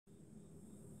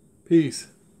Peace.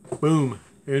 Boom.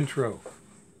 Intro.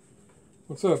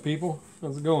 What's up, people?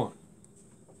 How's it going?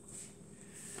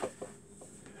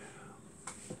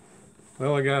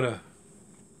 Well, I got a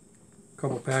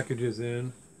couple packages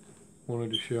in.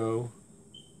 Wanted to show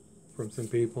from some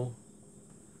people.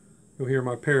 You'll hear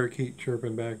my parakeet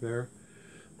chirping back there.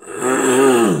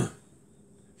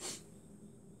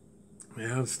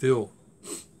 Man, still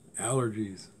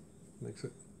allergies. Makes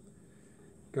it.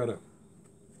 Gotta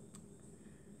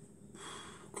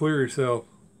clear yourself.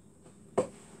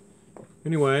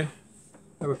 Anyway,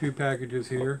 I have a few packages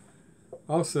here.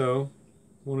 Also,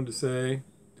 wanted to say,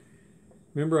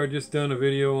 remember I just done a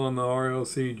video on the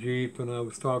RLC Jeep and I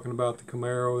was talking about the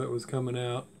Camaro that was coming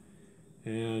out,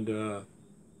 and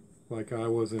like I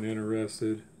wasn't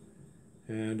interested,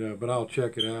 and but I'll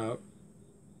check it out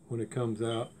when it comes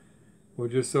out. Well,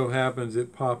 it just so happens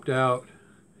it popped out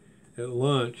at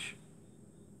lunch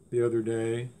the other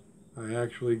day. I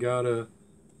actually got a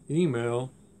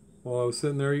email while I was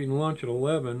sitting there eating lunch at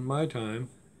 11 my time,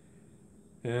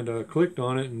 and clicked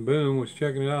on it, and boom, was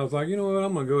checking it out. I was like, you know what,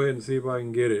 I'm gonna go ahead and see if I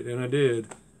can get it, and I did.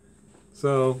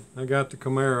 So I got the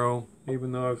Camaro,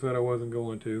 even though I said I wasn't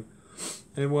going to.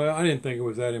 And well, I didn't think it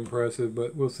was that impressive,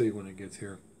 but we'll see when it gets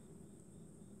here.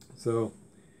 So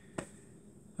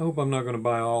I hope I'm not going to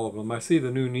buy all of them. I see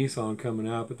the new Nissan coming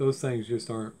out, but those things just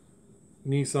aren't.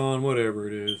 Nissan, whatever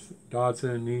it is.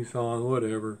 Datsun, Nissan,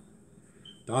 whatever.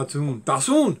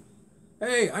 Datsun!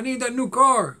 Hey, I need that new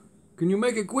car. Can you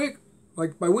make it quick?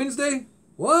 Like by Wednesday?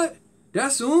 What?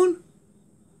 That soon?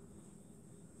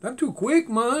 That's too quick,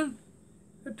 man.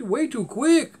 That's way too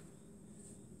quick.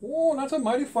 Oh, that's a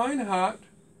mighty fine hat.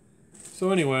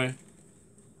 So anyway,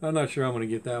 I'm not sure I'm going to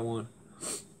get that one.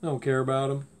 I don't care about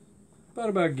them. Thought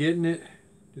about getting it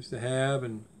just to have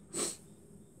and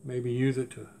maybe use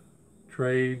it to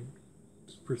trade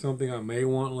for something I may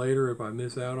want later if I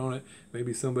miss out on it.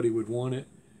 Maybe somebody would want it.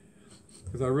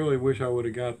 Because I really wish I would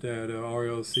have got that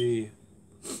RLC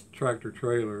tractor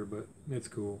trailer, but it's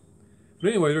cool. But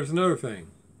anyway, there's another thing.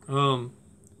 I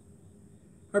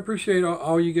appreciate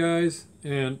all you guys,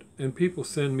 and people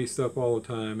send me stuff all the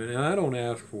time, and I don't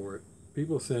ask for it.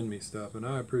 People send me stuff, and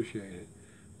I appreciate it.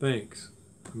 Thanks.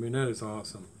 I mean, that is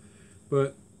awesome.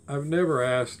 But I've never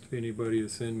asked anybody to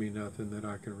send me nothing that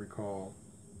I can recall.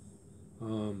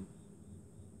 I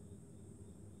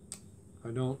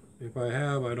don't, if I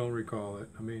have, I don't recall it.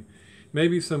 I mean,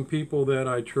 maybe some people that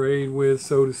I trade with,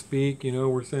 so to speak, you know,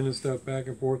 we're sending stuff back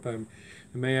and forth. I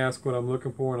may ask what I'm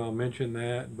looking for, and I'll mention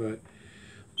that, but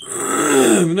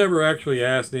I've never actually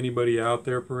asked anybody out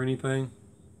there for anything.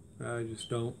 I just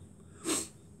don't.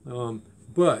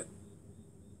 But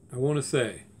I want to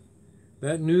say,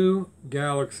 that new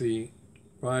Galaxy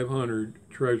 500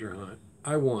 treasure hunt,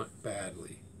 I want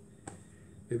badly.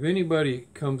 If anybody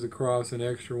comes across an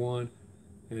extra one,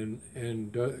 and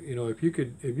you know, if you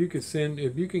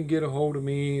can get a hold of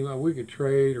me, we could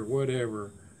trade or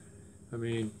whatever. I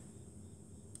mean,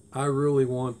 I really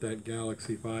want that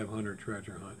Galaxy 500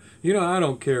 treasure hunt. You know, I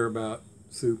don't care about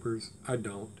supers. I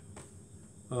don't.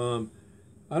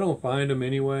 I don't find them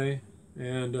anyway,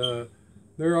 and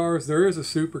there is a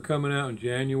super coming out in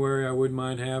January I wouldn't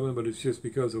mind having, but it's just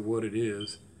because of what it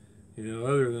is. You know,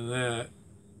 other than that,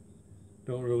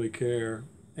 don't really care.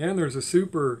 And there's a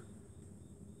super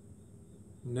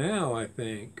now, I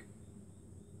think,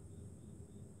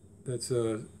 that's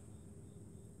a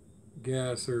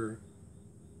gas or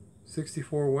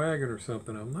 64 wagon or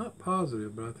something. I'm not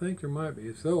positive, but I think there might be.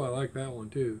 If so, I like that one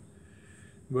too.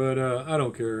 But I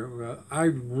don't care. I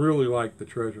really like the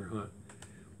treasure hunt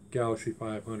Galaxy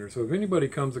 500. So if anybody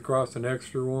comes across an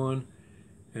extra one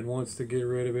and wants to get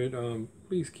rid of it,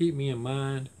 please keep me in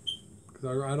mind,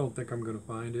 because I don't think I'm going to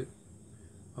find it.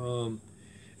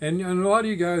 And a lot of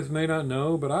you guys may not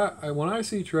know, but I when I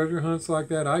see treasure hunts like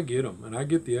that, I get them, and I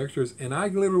get the extras, and I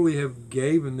literally have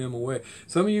given them away.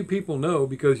 Some of you people know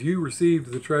because you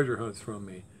received the treasure hunts from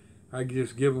me. I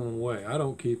just give them away. I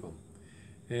don't keep them.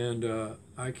 And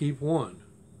I keep one.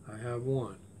 I have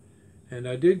one. And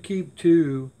I did keep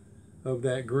two of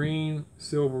that green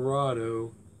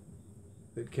Silverado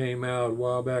that came out a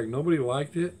while back. Nobody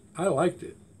liked it. I liked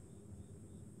it.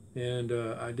 And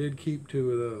I did keep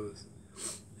two of those.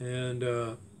 And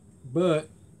but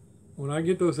when I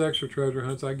get those extra treasure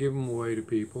hunts, I give them away to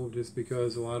people just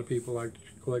because a lot of people like to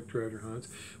collect treasure hunts.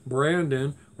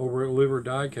 Brandon over at Liver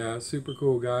Diecast, super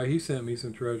cool guy, he sent me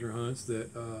some treasure hunts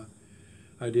that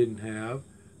I didn't have.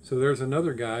 So there's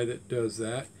another guy that does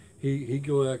that. He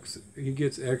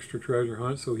gets extra treasure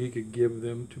hunts so he could give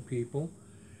them to people,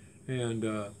 and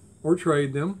or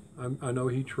trade them. I know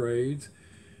he trades.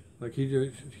 Like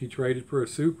he traded for a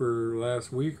super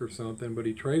last week or something, but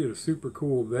he traded a super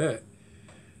cool vet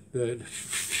that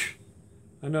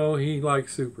I know he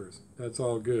likes supers. That's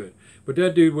all good. But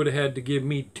that dude would have had to give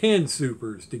me 10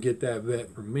 supers to get that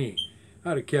vet from me.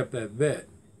 I'd have kept that vet.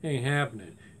 Ain't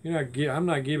happening. I'm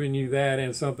not giving you that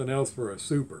and something else for a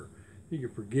super. You can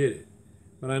forget it.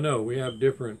 But I know we have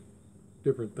different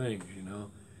things, you know.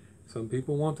 Some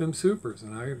people want them supers,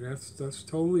 and that's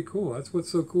totally cool. That's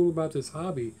what's so cool about this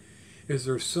hobby, is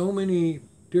there's so many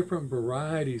different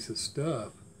varieties of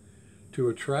stuff to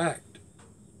attract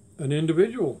an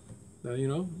individual. You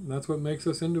know, that's what makes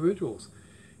us individuals.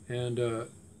 And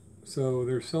so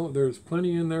there's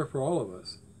plenty in there for all of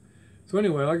us. So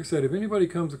anyway, like I said, if anybody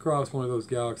comes across one of those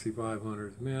Galaxy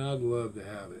 500s, man, I'd love to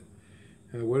have it.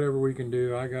 And whatever we can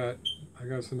do, I got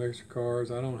some extra cars.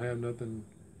 I don't have nothing.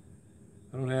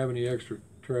 I don't have any extra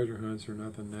treasure hunts or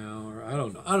nothing now, or I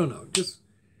don't know. Just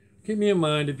keep me in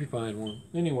mind if you find one.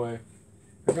 Anyway,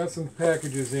 I got some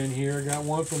packages in here. I got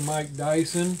one from Mike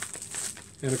Dyson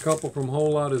and a couple from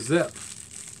HewittzHotWheelz.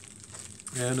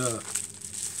 And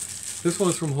this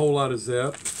one's from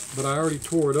HewittzHotWheelz, but I already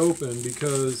tore it open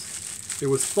because it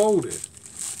was folded.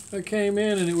 I came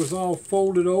in and it was all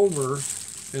folded over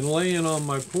and laying on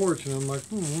my porch, and I'm like,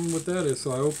 I wonder what that is.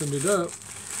 So I opened it up,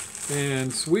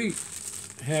 and Sweet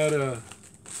had a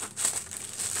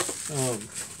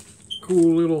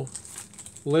cool little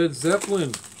Led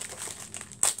Zeppelin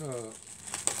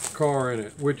car in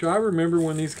it, which I remember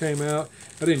when these came out.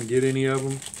 I didn't get any of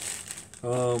them.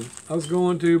 I was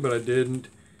going to, but I didn't.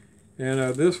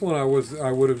 And this one I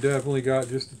would have definitely got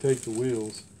just to take the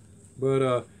wheels.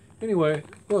 But anyway,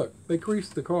 look, they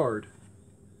creased the card.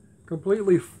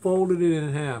 Completely folded it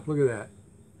in half. Look at that.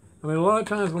 I mean, a lot of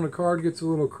times when a card gets a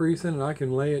little crease in it, I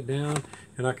can lay it down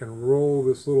and I can roll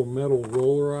this little metal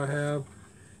roller I have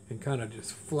and kind of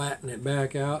just flatten it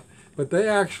back out. But they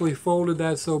actually folded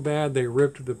that so bad they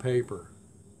ripped the paper.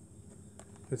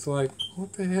 It's like,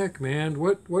 what the heck, man?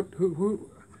 Who?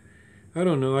 I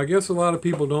don't know. I guess a lot of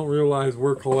people don't realize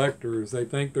we're collectors. They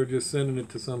think they're just sending it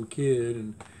to some kid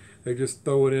and they just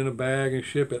throw it in a bag and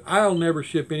ship it. I'll never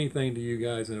ship anything to you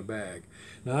guys in a bag.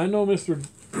 Now, I know Mr.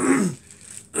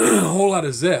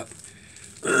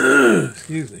 HewittzHotWheelz.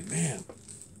 Excuse me, man.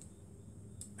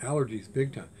 Allergies,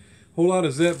 big time.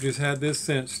 HewittzHotWheelz just had this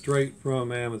sent straight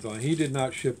from Amazon. He did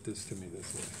not ship this to me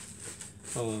this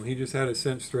way. He just had it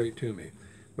sent straight to me.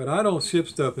 But I don't ship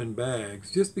stuff in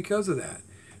bags just because of that.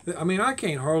 I mean, I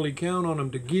can't hardly count on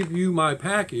them to give you my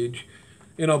package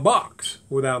in a box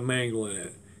without mangling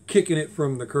it, kicking it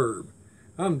from the curb.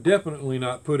 I'm definitely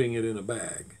not putting it in a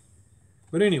bag.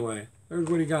 But anyway, there's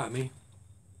what he got me.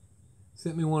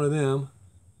 Sent me one of them.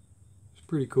 It's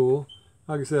pretty cool.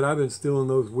 Like I said, I've been stealing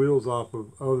those wheels off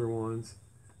of other ones.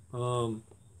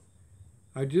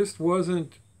 I just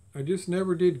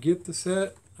never did get the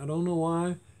set. I don't know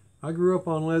why. I grew up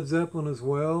on Led Zeppelin as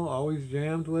well. Always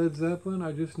jammed Led Zeppelin.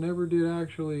 I just never did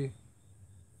actually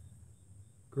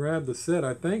grab the set.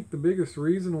 I think the biggest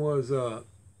reason was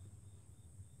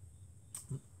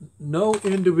no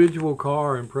individual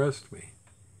car impressed me.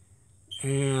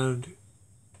 And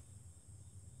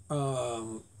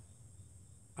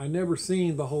I never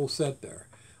seen the whole set there.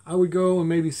 I would go and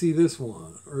maybe see this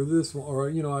one, or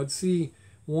you know, I'd see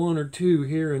one or two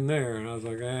here and there, and I was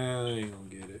like, I ain't gonna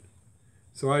get it.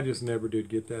 So I just never did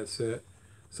get that set.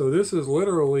 So this is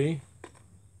literally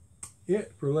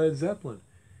it for Led Zeppelin.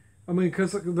 I mean,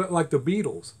 because like the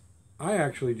Beatles, I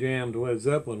actually jammed Led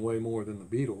Zeppelin way more than the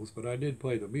Beatles, but I did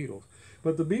play the Beatles.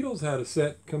 But the Beatles had a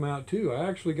set come out too. I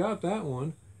actually got that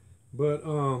one, but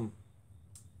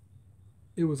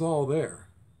it was all there.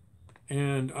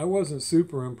 And I wasn't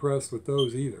super impressed with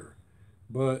those either.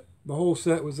 But the whole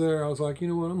set was there. I was like, you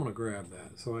know what, I'm going to grab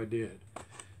that. So I did.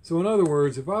 So in other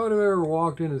words, if I would have ever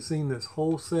walked in and seen this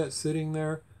whole set sitting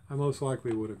there, I most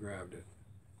likely would have grabbed it.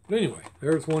 But anyway,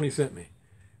 there's one he sent me.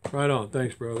 Right on.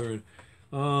 Thanks, brother.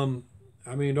 And I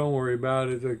mean, don't worry about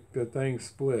it. The thing's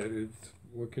split.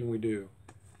 What can we do?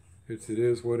 It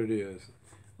is what it is.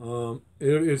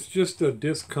 It's just a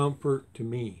discomfort to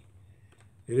me.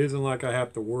 It isn't like I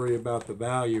have to worry about the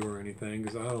value or anything,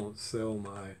 because I don't sell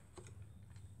my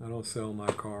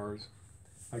cars.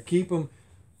 I keep them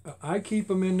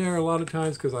in there a lot of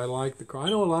times because I like the car. I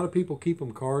know a lot of people keep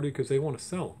them carded because they want to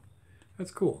sell them.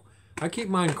 That's cool. I keep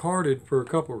mine carded for a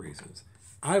couple reasons.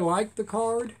 I like the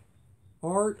card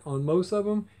art on most of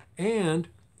them, and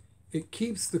it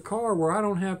keeps the car where I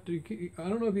don't have to. I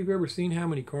don't know if you've ever seen how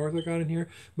many cars I got in here,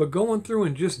 but going through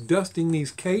and just dusting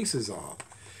these cases off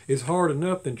is hard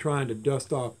enough than trying to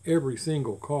dust off every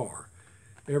single car.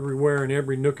 everywhere in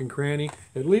every nook and cranny.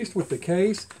 At least with the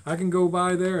case, I can go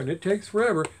by there, and it takes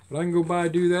forever, but I can go by,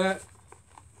 do that.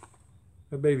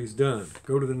 That baby's done.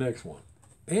 Go to the next one.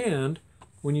 And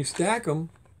when you stack them,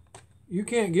 you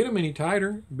can't get them any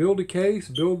tighter. Build a case,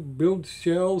 build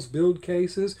shelves, build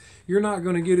cases. You're not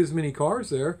going to get as many cars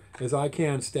there as I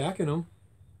can stacking them,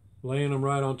 laying them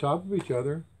right on top of each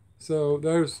other. So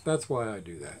that's why I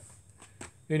do that.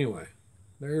 Anyway,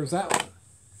 there's that one.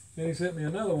 Then he sent me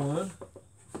another one.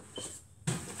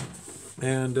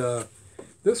 And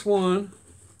this one,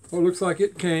 well, it looks like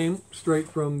it came straight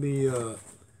from the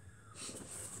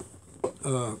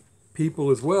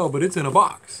people as well, but it's in a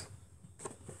box.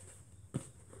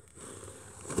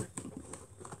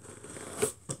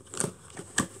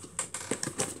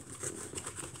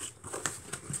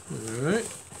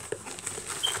 Alright.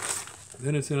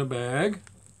 Then it's in a bag.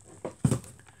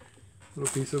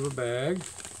 Little piece of a bag.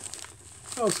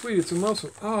 Oh, sweet, it's a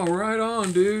muscle. Oh, right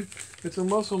on, dude. It's a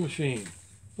muscle machine.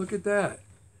 Look at that.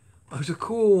 It's a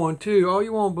cool one, too. Oh,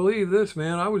 you won't believe this,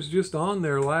 man. I was just on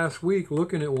there last week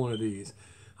looking at one of these.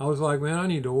 I was like, man, I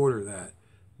need to order that.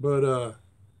 But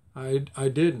I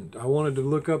didn't. I wanted to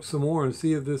look up some more and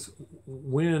see if this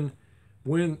when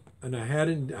and I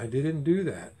didn't do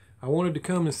that. I wanted to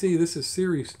come and see. This is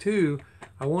Series 2.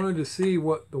 I wanted to see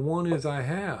what the one is I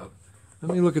have.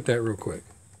 Let me look at that real quick.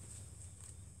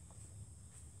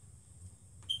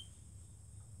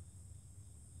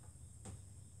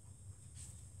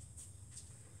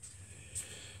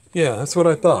 Yeah, that's what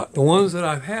I thought. The ones that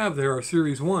I have there are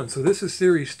Series 1. So this is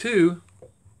Series 2.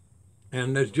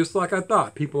 And that's just like I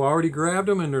thought. People already grabbed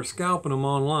them and they're scalping them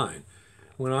online.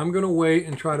 When I'm going to wait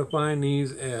and try to find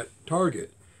these at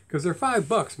Target. Because they're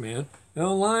 $5, man. And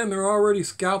online, they're already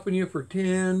scalping you for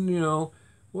 10, you know,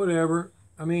 whatever.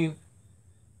 I mean,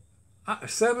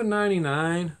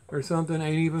 $7.99 or something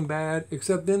ain't even bad.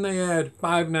 Except then they add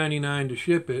 $5.99 to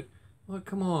ship it. Well,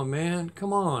 come on, man.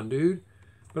 Come on, dude.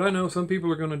 But I know some people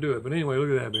are going to do it. But anyway, look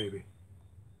at that baby.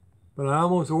 But I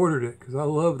almost ordered it because I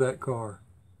love that car.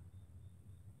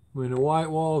 I mean, the white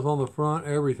walls on the front,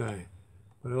 everything.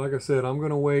 But like I said, I'm going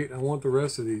to wait. I want the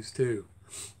rest of these too.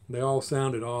 They all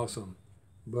sounded awesome.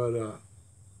 But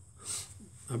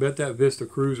I bet that Vista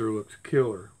Cruiser looks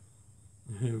killer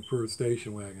for a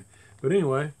station wagon. But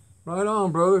anyway, right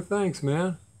on, brother. Thanks,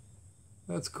 man.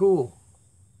 That's cool.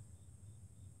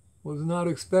 Was not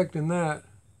expecting that.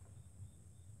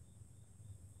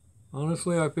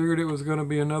 Honestly, I figured it was going to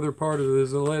be another part of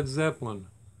this Led Zeppelin.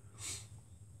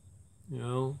 You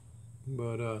know,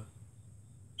 but,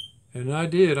 and I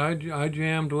did. I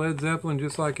jammed Led Zeppelin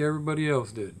just like everybody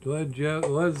else did.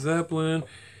 Led Zeppelin,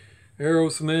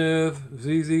 Aerosmith,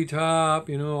 ZZ Top,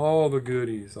 you know, all the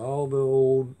goodies, all the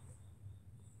old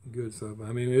good stuff.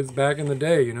 I mean, it's back in the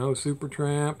day, you know,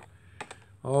 Supertramp,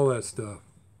 all that stuff.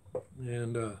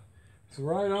 And it's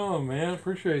right on, man.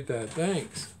 Appreciate that.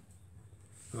 Thanks.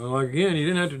 Well, again, you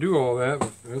didn't have to do all that,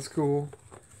 but that's cool.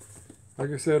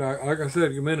 Like I said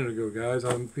a minute ago, guys,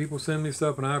 people send me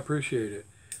stuff and I appreciate it.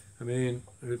 I mean,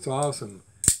 it's awesome.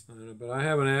 But I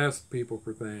haven't asked people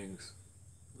for things.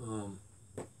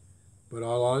 But a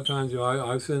lot of times, you know,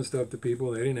 I send stuff to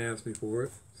people, they didn't ask me for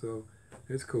it, so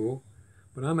it's cool.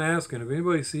 But I'm asking, if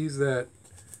anybody sees that,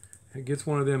 it gets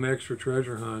one of them extra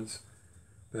treasure hunts,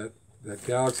 that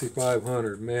Galaxy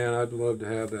 500, man, I'd love to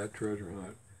have that treasure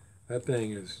hunt. That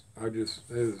thing is,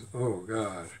 oh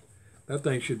gosh. That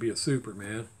thing should be a super,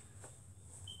 man.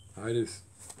 I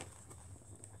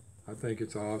think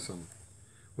it's awesome.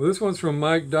 Well, this one's from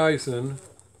Mike Dyson.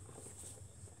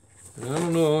 And I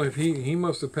don't know if he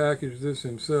must have packaged this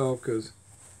himself, because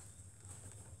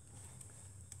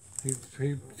he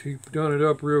done it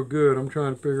up real good. I'm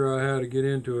trying to figure out how to get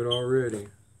into it already.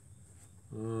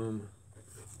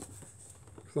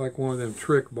 It's like one of them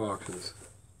trick boxes.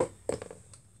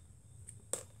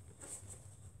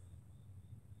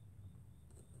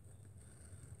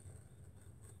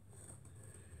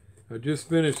 I just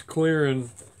finished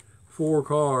clearing 4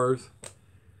 cars,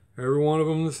 every one of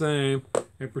them the same,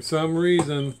 and for some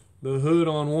reason the hood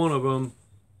on one of them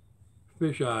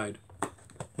fish-eyed.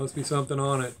 Must be something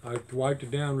on it. I wiped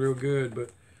it down real good,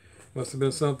 but must have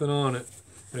been something on it.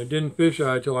 And it didn't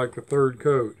fish-eye till like the 3rd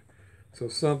coat, so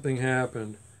something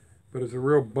happened. But it's a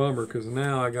real bummer because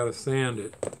now I got to sand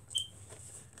it.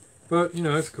 But you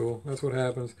know, it's cool. That's what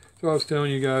happens. So I was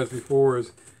telling you guys before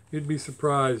is you'd be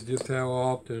surprised just how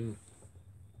often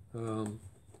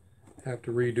have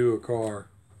to redo a car.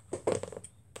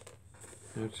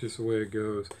 That's just the way it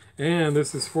goes. And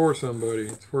this is for somebody.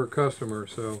 It's for a customer,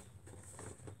 so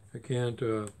I can't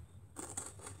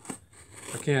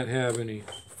have any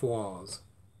flaws.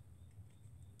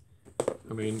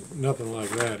 I mean, nothing like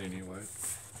that anyway.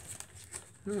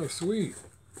 Oh, sweet.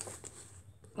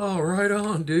 Oh, right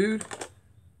on, dude.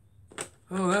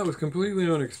 Oh, that was completely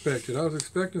unexpected. I was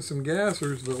expecting some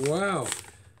gassers, but wow.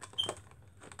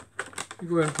 You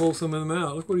go ahead and pull some of them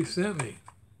out. Look what he sent me.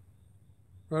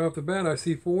 Right off the bat, I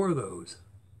see 4 of those.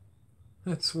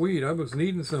 That's sweet. I was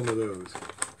needing some of those.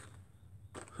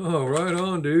 Oh, right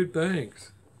on, dude.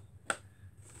 Thanks.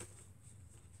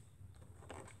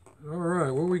 All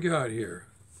right, what we got here?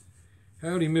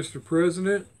 Howdy, Mr.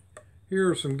 President. Here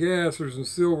are some gassers and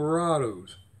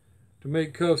Silverados to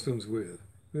make customs with.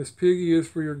 This piggy is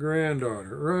for your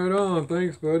granddaughter. Right on.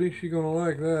 Thanks, buddy. She's going to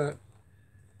like that.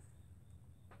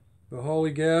 The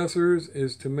Holly gassers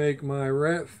is to make my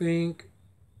rat think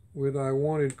with I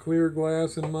wanted clear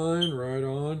glass in mine. Right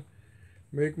on.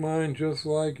 Make mine just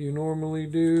like you normally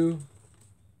do.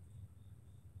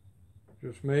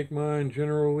 Just make mine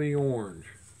generally orange.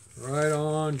 Right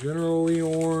on. Generally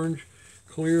orange.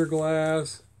 Clear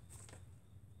glass.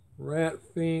 Rat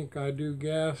think I do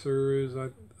gassers.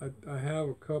 I have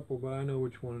a couple, but I know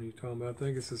which one you're talking about. I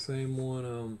think it's the same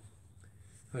one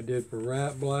I did for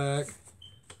rat black.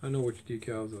 I know which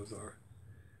decals those are.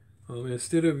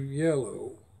 Instead of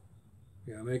yellow,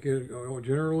 yeah, make it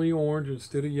generally orange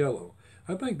instead of yellow.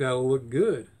 I think that'll look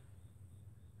good.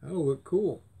 That'll look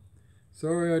cool.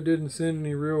 Sorry I didn't send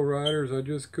any real riders. I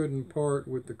just couldn't part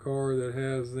with the car that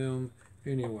has them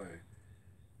anyway.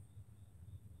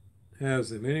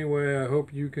 Anyway, I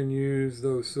hope you can use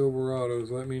those Silverados.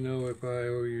 Let me know if I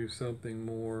owe you something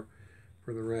more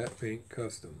for the Rat Pink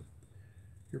Custom.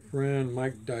 Your friend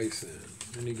Mike Dison.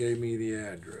 And he gave me the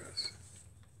address.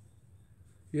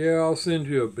 Yeah, I'll send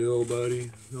you a bill, buddy.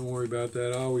 Don't worry about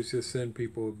that. I always just send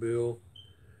people a bill.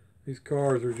 These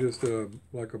cars are just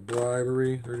like a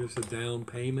bribery. They're just a down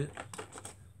payment,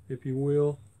 if you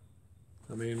will.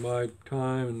 I mean, my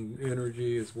time and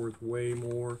energy is worth way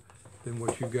more than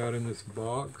what you got in this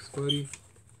box, buddy.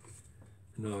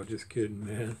 No, just kidding,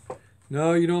 man.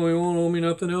 No, you won't owe me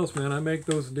nothing else, man. I make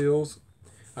those deals.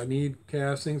 I need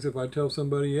castings. If I tell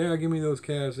somebody, yeah, give me those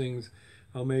castings,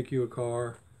 I'll make you a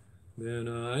car. Then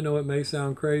I know it may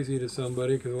sound crazy to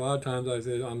somebody because a lot of times I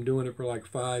say I'm doing it for like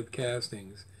 5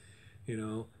 castings, you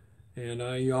know. And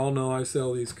you all know I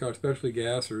sell these cars, especially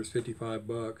gassers, 55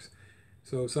 bucks.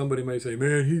 So somebody may say,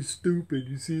 man, he's stupid.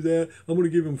 You see that? I'm going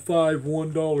to give him 5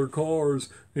 $1 cars,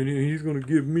 and he's going to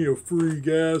give me a free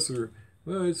gasser.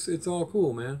 Well, it's all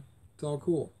cool, man. It's all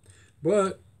cool.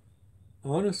 But,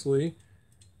 honestly,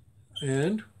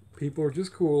 and people are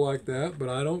just cool like that, but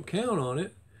I don't count on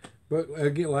it. But,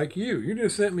 again, like you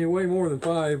just sent me way more than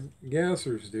 5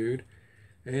 gassers, dude.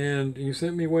 And you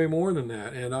sent me way more than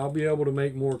that. And I'll be able to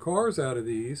make more cars out of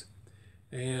these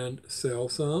and sell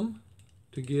some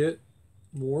to get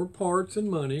more parts and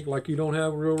money. Like you don't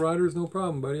have real riders, no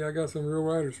problem, buddy. I got some real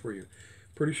riders for you.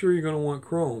 Pretty sure you're going to want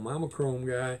chrome. I'm a chrome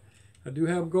guy. I do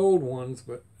have gold ones,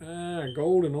 but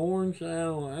gold and orange,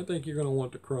 I think you're going to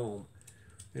want the chrome.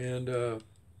 And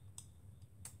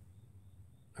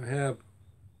I have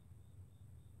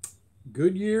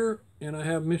Goodyear and I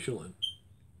have Michelin.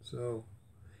 So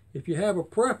if you have a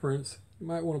preference, you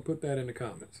might want to put that in the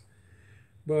comments.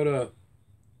 But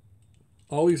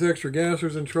all these extra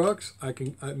gassers and trucks,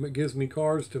 it gives me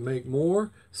cars to make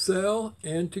more, sell,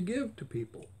 and to give to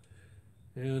people.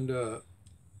 And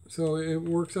so it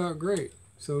works out great.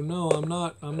 So no, I'm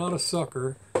not a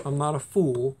sucker. I'm not a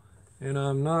fool, and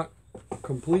I'm not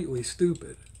completely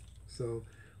stupid. So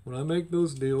when I make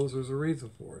those deals, there's a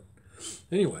reason for it.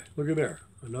 Anyway, look at there.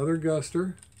 Another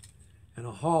Guster and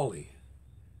a Holly.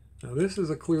 Now this is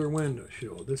a clear window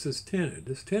shield. This is tinted.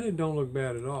 This tinted don't look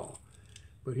bad at all.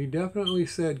 But he definitely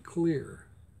said clear.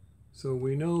 So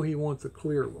we know he wants a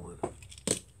clear one.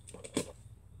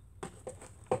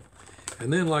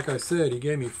 And then, like I said, he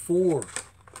gave me 4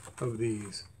 of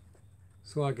these.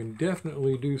 So I can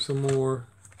definitely do some more,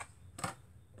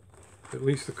 at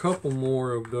least a couple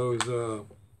more of those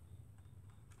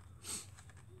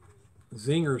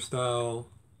Zinger style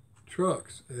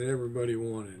trucks that everybody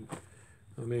wanted.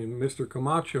 I mean, Mr.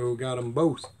 Camacho got them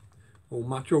both. Old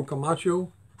Macho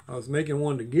Camacho. I was making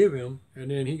one to give him,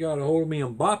 and then he got a hold of me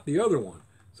and bought the other one.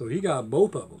 So he got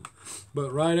both of them.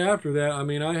 But right after that, I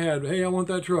mean, I had, hey, I want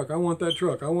that truck. I want that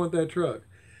truck. I want that truck.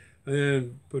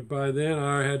 But by then,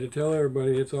 I had to tell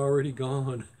everybody it's already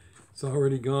gone. It's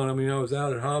already gone. I mean, I was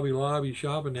out at Hobby Lobby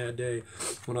shopping that day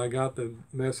when I got the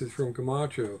message from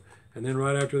Camacho. And then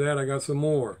right after that, I got some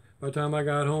more. By the time I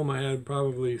got home, I had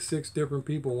probably 6 different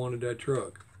people wanted that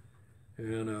truck.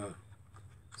 And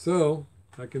so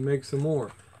I can make some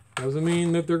more. Doesn't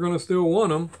mean that they're going to still want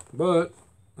them, but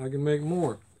I can make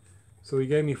more. So he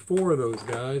gave me 4 of those,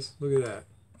 guys. Look at that.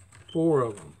 4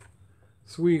 of them.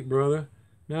 Sweet, brother.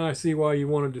 Now I see why you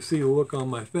wanted to see the look on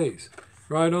my face.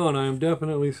 Right on, I am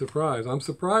definitely surprised. I'm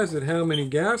surprised at how many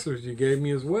gassers you gave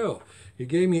me as well. You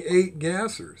gave me 8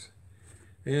 gassers.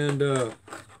 And I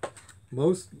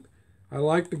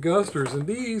like the gusters. And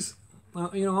these,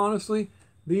 you know, honestly,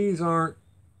 these aren't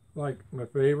like my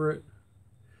favorite.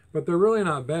 But they're really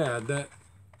not bad.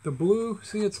 The blue,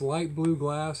 see, it's light blue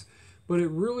glass, but it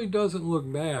really doesn't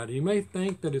look bad. You may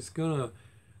think that it's gonna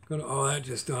oh,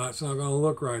 it's not gonna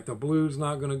look right. The blue's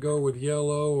not gonna go with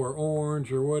yellow or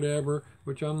orange or whatever,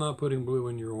 which I'm not putting blue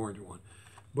in your orange one.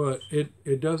 But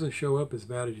it doesn't show up as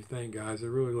bad as you think, guys. It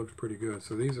really looks pretty good.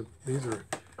 So these are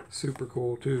super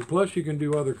cool too. Plus you can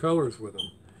do other colors with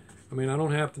them. I mean, I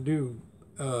don't have to do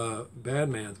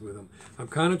Badmans with them. I'm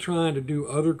kind of trying to do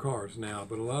other cars now,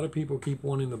 but a lot of people keep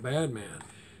wanting the Badman.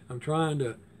 I'm trying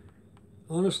to,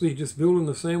 honestly, just building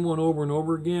the same one over and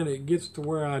over again, it gets to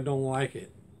where I don't like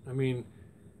it. I mean,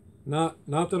 not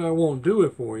that I won't do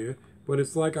it for you, but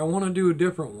it's like I want to do a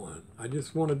different one. I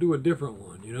just want to do a different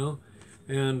one, you know?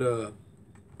 And,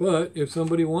 but if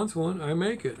somebody wants one, I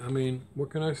make it. I mean, what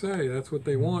can I say? That's what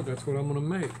they want. That's what I'm going to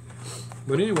make.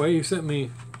 But anyway, he sent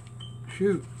me,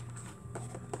 shoot,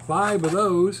 5 of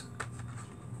those.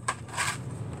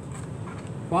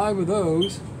 5 of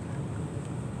those.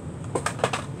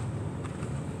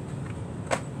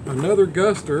 Another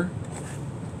Guster.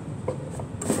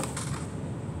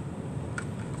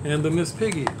 And the Miss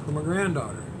Piggy for my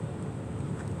granddaughter.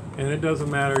 And it doesn't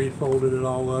matter, he folded it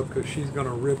all up because she's going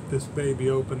to rip this baby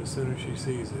open as soon as she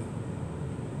sees it.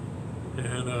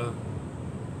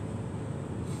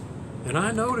 And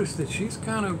I noticed that she's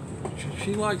kind of,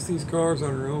 she likes these cars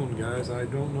on her own, guys. I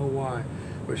don't know why.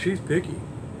 But she's picky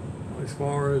as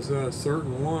far as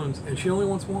certain ones. And she only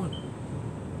wants one.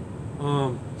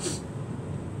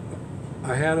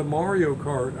 I had a Mario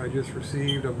Kart I just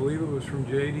received. I believe it was from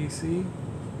JDC.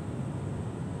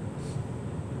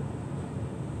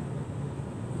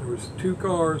 There was 2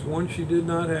 cars. One she did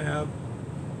not have.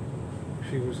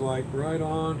 She was like right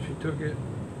on. She took it.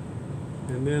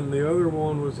 And then the other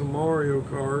one was a Mario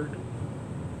Kart.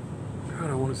 God,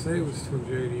 I want to say it was from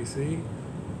JDC.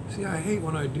 See, I hate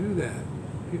when I do that.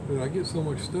 I get so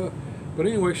much stuff. But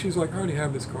anyway, she's like, I already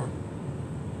have this car.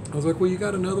 I was like, well, you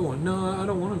got another one. No, I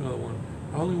don't want another one.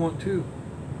 I only want 2.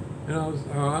 And I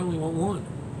only want 1.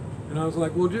 And I was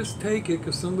like, well, just take it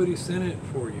because somebody sent it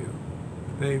for you.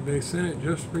 They sent it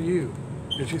just for you.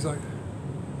 And she's like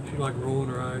rolling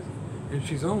her eyes. And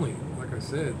she's only, like I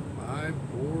said, 5,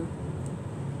 4.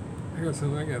 I got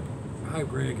 5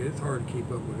 grandkids. It's hard to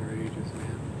keep up with their ages,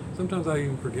 man. Sometimes I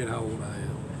even forget how old I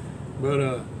am.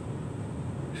 But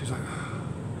she's like,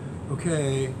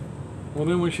 okay. Well,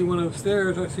 then when she went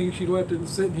upstairs, I seen she left it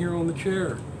sitting here on the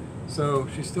chair. So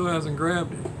she still hasn't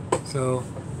grabbed it. So,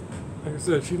 like I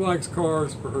said, she likes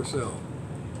cars for herself.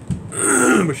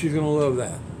 But she's going to love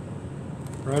that.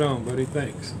 Right on, buddy.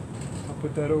 Thanks. I'll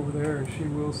put that over there and she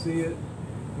will see it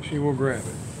and she will grab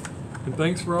it. And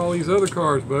thanks for all these other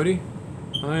cars, buddy.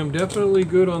 I am definitely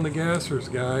good on the gassers,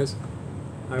 guys.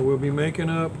 I will be making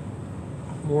up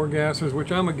more gassers,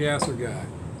 which I'm a gasser guy.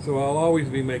 So I'll always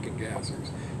be making gassers.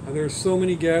 Now, there's so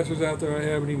many gassers out there I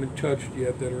haven't even touched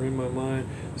yet that are in my mind.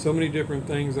 So many different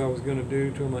things I was going to do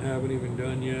to them I haven't even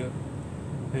done yet.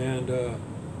 And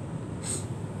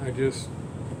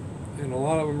and a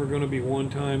lot of them are going to be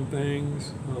one-time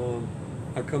things.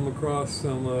 I come across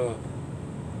some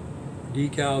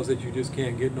decals that you just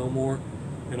can't get no more,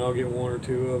 and I'll get 1 or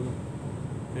 2 of them.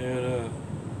 And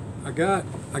I got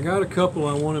a couple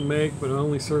I want to make, but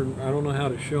only certain. I don't know how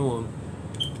to show them,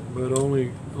 but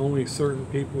only certain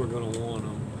people are going to want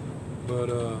them. But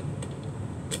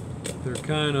they're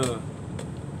kind of.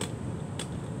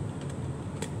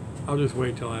 I'll just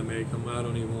wait till I make them. I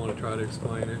don't even want to try to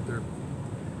explain it. They're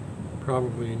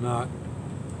probably not.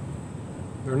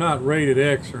 They're not rated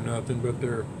X or nothing, but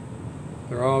they're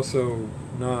also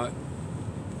not.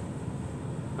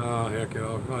 Oh, heck,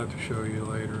 I'll have to show you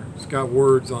later. It's got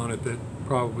words on it that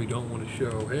probably don't want to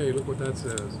show. Hey, look what that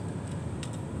says.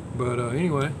 But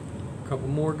anyway, a couple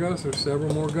more gusters,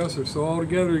 several more gusters. So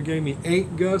altogether, he gave me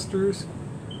 8 gusters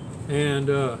and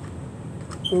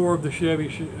 4 of the Chevy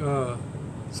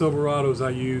Silverados I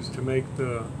use to make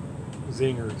the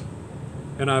zingers.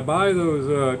 And I buy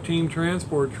those team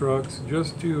transport trucks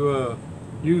just to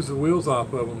use the wheels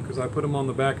off of them because I put them on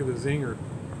the back of the zinger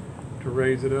to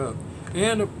raise it up.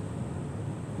 And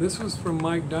this was from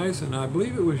Mike Dyson. I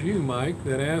believe it was you, Mike,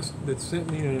 that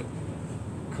sent me a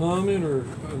comment or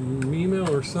an email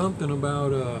or something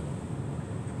about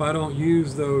if I don't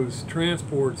use those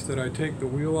transports that I take the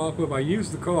wheel off of. I use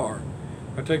the car,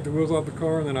 I take the wheels off the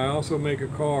car, and then I also make a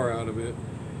car out of it.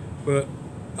 But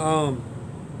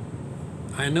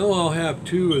I know I'll have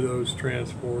 2 of those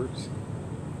transports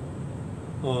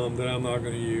that I'm not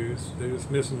going to use. They're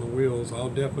just missing the wheels. I'll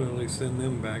definitely send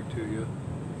them back to you.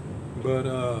 But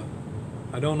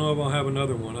I don't know if I'll have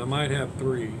another one. I might have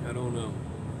 3. I don't know.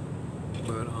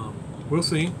 But we'll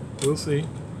see. We'll see.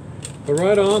 But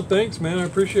right on. Thanks, man. I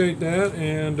appreciate that.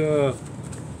 And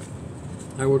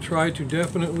I will try to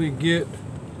definitely get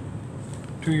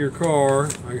to your car.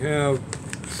 I have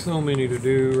so many to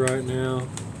do right now.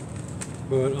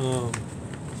 But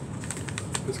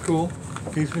it's cool.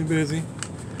 Keeps me busy.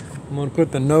 I'm going to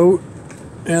put the note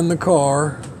and the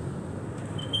car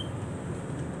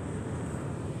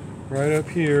right up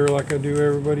here like I do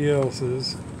everybody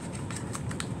else's.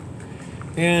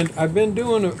 And I've been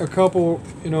doing a couple,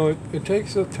 you know, it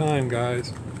takes up time,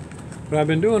 guys. But I've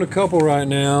been doing a couple right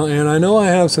now, and I know I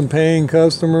have some paying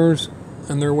customers,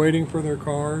 and they're waiting for their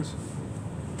cars.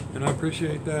 And I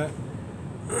appreciate that.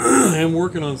 I'm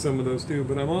working on some of those too,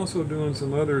 but I'm also doing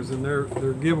some others, and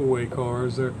they're giveaway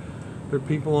cars. They're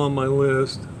people on my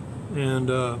list, and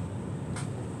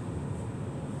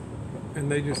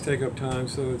they just take up time,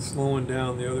 so it's slowing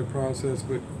down the other process.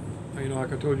 But you know,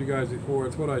 like I told you guys before,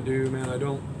 it's what I do, man.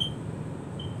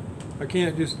 I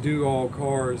can't just do all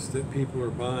cars that people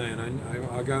are buying.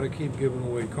 I got to keep giving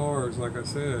away cars, like I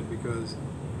said, because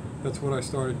that's what I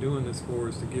started doing this for,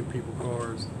 is to give people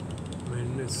cars. I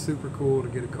mean, it's super cool to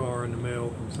get a car in the mail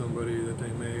from somebody that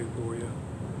they made for you,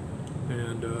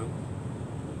 and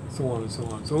so on and so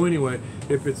on. So anyway,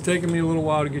 if it's taking me a little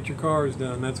while to get your cars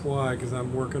done, that's why, because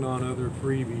I'm working on other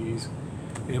freebies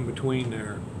in between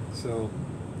there. So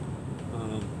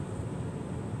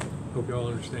hope y'all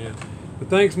understand. But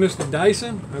thanks, Mr.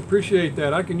 Dyson. I appreciate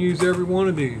that. I can use every one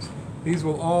of these. These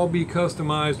will all be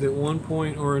customized at one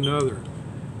point or another.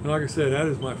 And like I said, that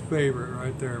is my favorite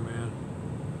right there, man.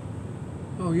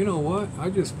 Oh, you know what? I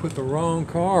just put the wrong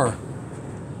car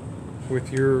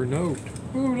with your note.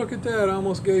 Ooh, look at that. I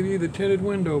almost gave you the tinted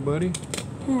window, buddy.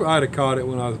 Ooh, I'd have caught it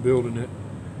when I was building it.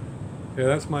 Yeah,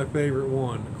 that's my favorite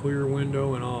one. Clear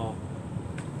window and all.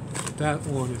 That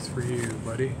one is for you,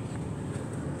 buddy.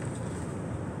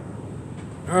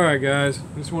 Alright, guys.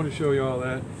 Just wanted to show you all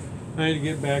that. I need to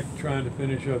get back to trying to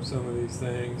finish up some of these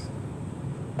things.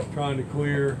 Trying to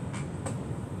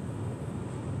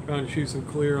shoot some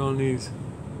clear on these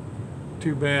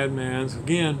 2 Badmans.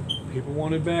 Again, people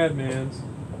wanted Badmans.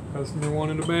 Customer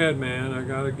wanted a Badman. I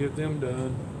gotta get them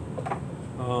done.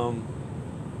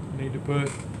 Need to put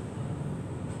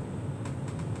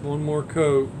one more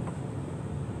coat.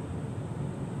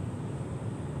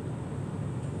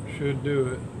 Should do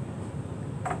it.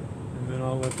 And then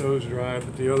I'll let those dry,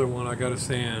 but the other one I gotta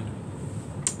sand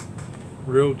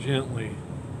real gently.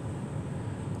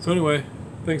 So anyway,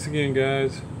 thanks again,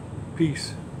 guys.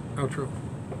 Peace. Outro.